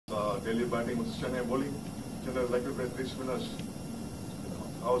Delhi batting versus Chennai bowling. Chennai like to play 3 spinners.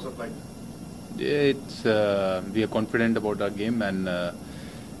 How was it like? It's we are confident about our game, and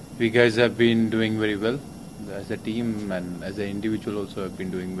we guys have been doing very well as a team, and as an individual also have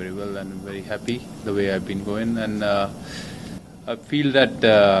been doing very well, and I'm very happy the way I've been going. And I feel that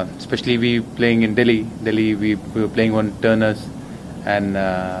especially we playing in Delhi, we were playing on turners, and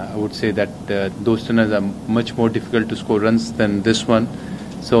I would say that those turners are much more difficult to score runs than this one.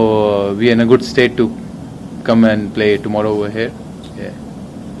 So we are in a good state to come and play tomorrow over here. Yeah.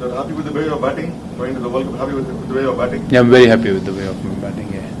 You're happy with the way you're batting? Going to the World Cup, happy with the way you're batting? Yeah, I'm very happy with the way of my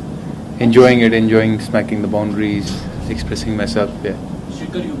batting. Yeah, enjoying it, enjoying smacking the boundaries, expressing myself. Yeah.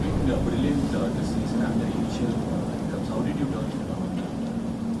 Shikhar, you've been brilliant this season after initial hiccups. How did you turn it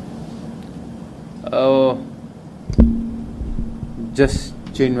around? Oh, just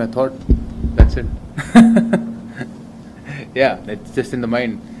change my thought. That's it. Yeah, it's just in the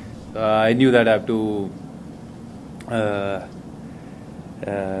mind. I knew that I have to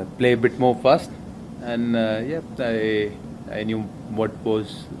play a bit more fast, and yeah, I knew what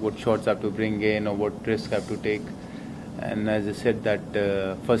shots I have to bring in or what risk I have to take. And as I said, that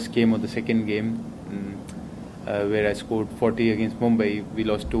first game or the second game where I scored 40 against Mumbai, we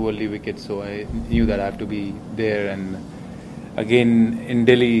lost 2 early wickets, so I knew that I have to be there. And again in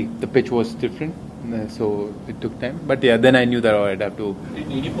Delhi, the pitch was different, so it took time. But yeah, then I knew that I'd have to.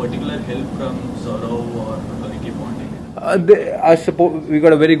 Did any particular help from Saurav or Ricky Ponting? We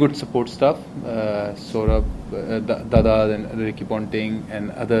got a very good support staff, Saurabh, Dada, and Ricky Ponting,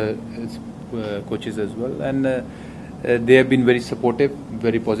 and other coaches as well. And they have been very supportive,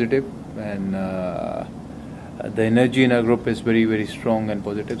 very positive, and the energy in our group is very, very strong and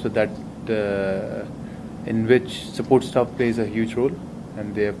positive. So that in which support staff plays a huge role,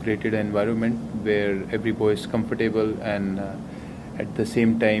 and they have created an environment where every boy is comfortable and at the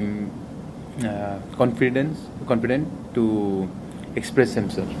same time confident to express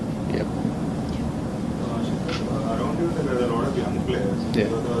himself. Yep. Around you there are a lot of young players. Yeah.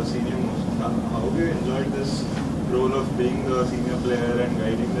 You're the senior most. How have you enjoyed this role of being the senior player and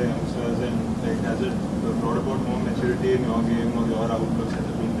guiding the youngsters, and like, has it brought about more maturity in your game or your outlooks has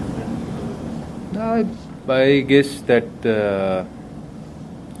been different? I guess that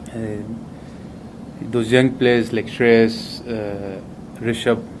those young players like Shreyas,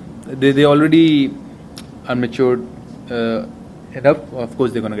 Rishabh, they already are matured enough. Of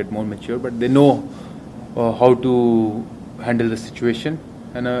course, they're going to get more mature, but they know how to handle the situation.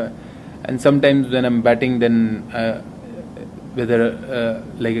 And sometimes when I'm batting, then whether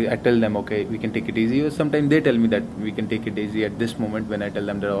like I tell them, okay, we can take it easy, or sometimes they tell me that we can take it easy at this moment. When I tell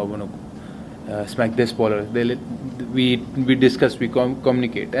them that I want to smack this bowler, we discuss, we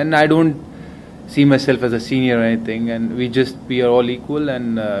communicate, and I don't see myself as a senior or anything, and we are all equal.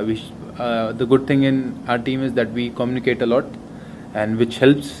 And the good thing in our team is that we communicate a lot, and which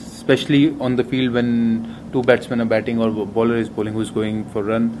helps, especially on the field when 2 batsmen are batting or bowler is bowling who's going for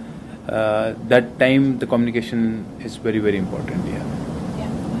run. That time the communication is very, very important. Yeah.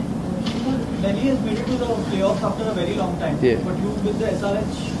 Delhi has made it to the playoffs after a very long time. Yeah. But you with the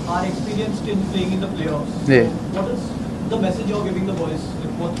SRH are experienced in playing in the playoffs. Yeah. So what is the message you're giving the boys?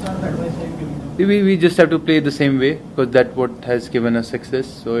 What kind of advice are you giving them? We just have to play the same way, because that's what has given us success.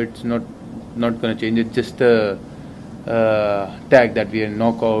 So it's not going to change. It's just a tag that we are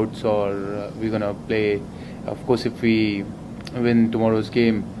knockouts, or we're going to play. Of course, if we win tomorrow's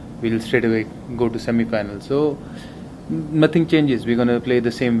game, we'll straight away go to semi-final. So nothing changes. We're going to play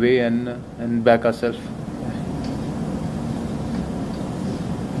the same way and back ourselves.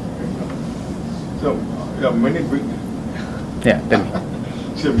 So, many Tell me.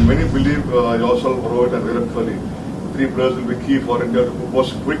 So many believe yourself, Rohit and Virat Kohli, 3 players will be key for India to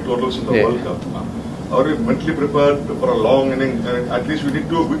post quick totals in the World Cup. Are you mentally prepared for a long inning? And at least we need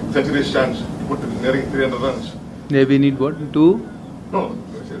 2 big centuries chance to put nearing 300 runs. Yeah, we need what? 2? No,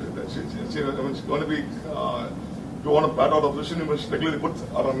 it's going to be, if you want to bat out of position, you must regularly put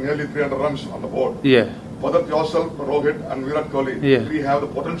around nearly 300 runs on the board. Yeah. For that, yourself, Rohit and Virat Kohli, we have the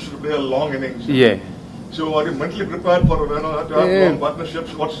potential to play a long innings. Yeah. So are you mentally prepared for to have long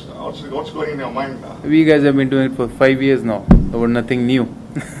partnerships? What's going in your mind now? We guys have been doing it for 5 years now. There was nothing new.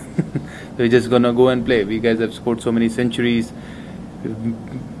 We're just gonna go and play. We guys have scored so many centuries, we have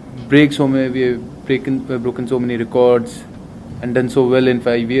broken so many records, and done so well in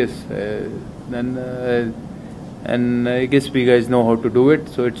 5 years. And I guess we guys know how to do it.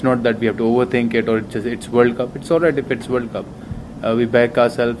 So it's not that we have to overthink it, or it's World Cup. It's alright if it's World Cup. We back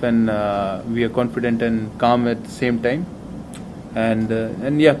ourselves, and we are confident and calm at the same time. And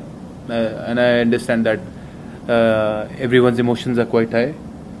I understand that everyone's emotions are quite high,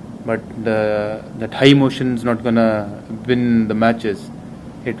 but that high emotion is not gonna win the matches.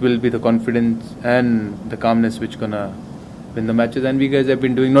 It will be the confidence and the calmness which gonna win the matches. And we guys have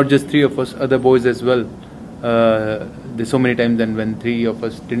been doing, not just three of us, other boys as well. There's so many times then when three of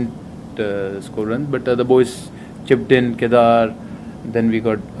us didn't score runs, but other boys chipped in. Kedar, then we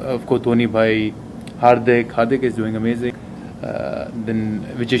got of course Tony Bhai, Hardik is doing amazing. Then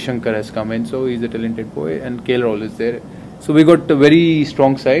Vijay Shankar has come in, so he's a talented boy, and KL Rahul is there. So we got a very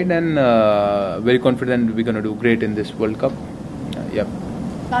strong side, and very confident we're gonna do great in this World Cup. Yeah.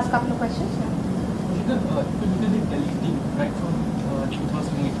 Last couple of questions. If you look at the Delhi team right from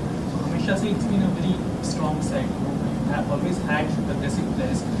 2008, so Hamisha say it's been a very strong side. We have always had aggressive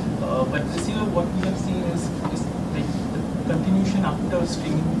players, but this year what we have seen is like the continuation after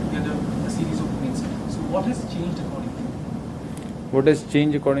stringing together a series of wins. So what has changed according to you? What has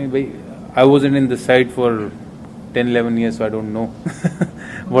changed according to me? I wasn't in the side for 10-11 years, so I don't know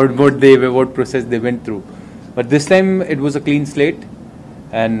what process they went through. But this time it was a clean slate,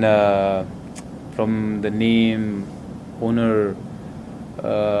 and from the name, owner,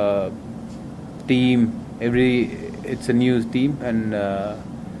 team, it's a new team, and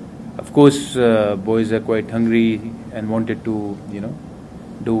of course boys are quite hungry and wanted to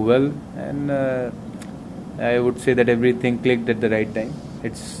do well, and I would say that everything clicked at the right time.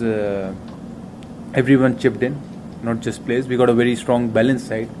 It's everyone chipped in, not just players. We got a very strong balanced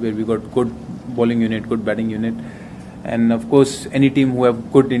side where we got good bowling unit, good batting unit, and of course any team who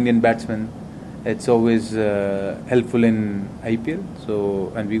have good Indian batsmen, it's always helpful in IPL.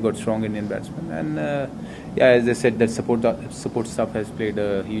 So, and we got strong Indian batsmen, and yeah, as I said, that support staff has played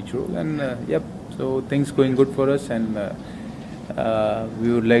a huge role, and yep, so things going good for us, and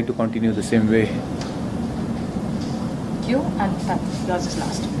we would like to continue the same way. You and yours is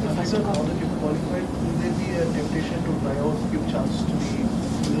last. Now that you've qualified, will there be a temptation to try out, give chance to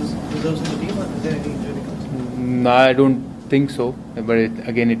the reserves in the team, or is there any injury concern? No, I don't think so. But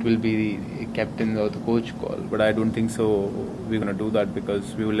again, it will be the captain or the coach call. But I don't think so. We're gonna do that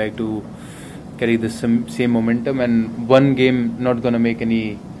because we would like to carry the same momentum, and one game not gonna make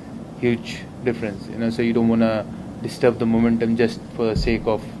any huge difference. So you don't wanna disturb the momentum just for the sake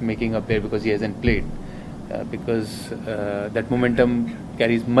of making a player because he hasn't played. Because that momentum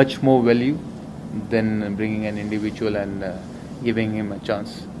carries much more value than bringing an individual and giving him a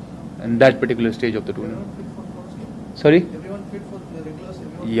chance in that particular stage of the tournament. Sorry? Everyone fit for the regulars?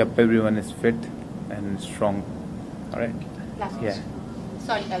 Yep, everyone is fit and strong. All right? Last Yeah. question.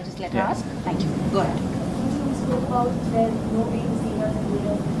 Sorry, I'll just let her Yeah. ask. Thank you. Go ahead. You spoke about there no being seen as a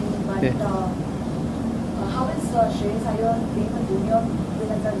leader, but Yeah. how is Shreyas Iyer being a junior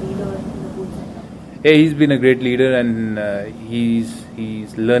as a leader in the boot sector? Yeah, he's been a great leader, and he's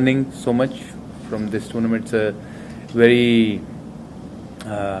learning so much from this tournament. It's a very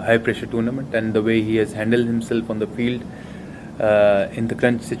high pressure tournament, and the way he has handled himself on the field in the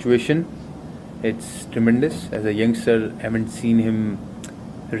crunch situation, it's tremendous. As a youngster, I haven't seen him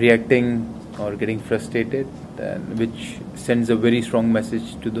reacting or getting frustrated, which sends a very strong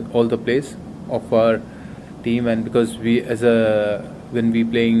message to all the players of our team. And because when we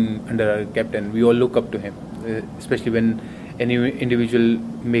playing under our captain, we all look up to him, especially when any individual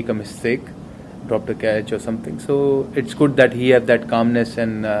make a mistake, dropped a catch or something. So it's good that he have that calmness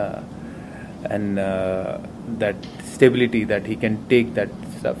and that stability that he can take that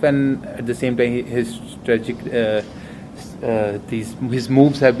stuff. And at the same time, his his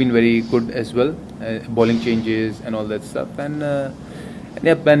moves have been very good as well, bowling changes and all that stuff. And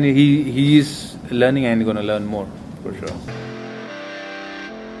yep, and he is learning and gonna learn more for sure.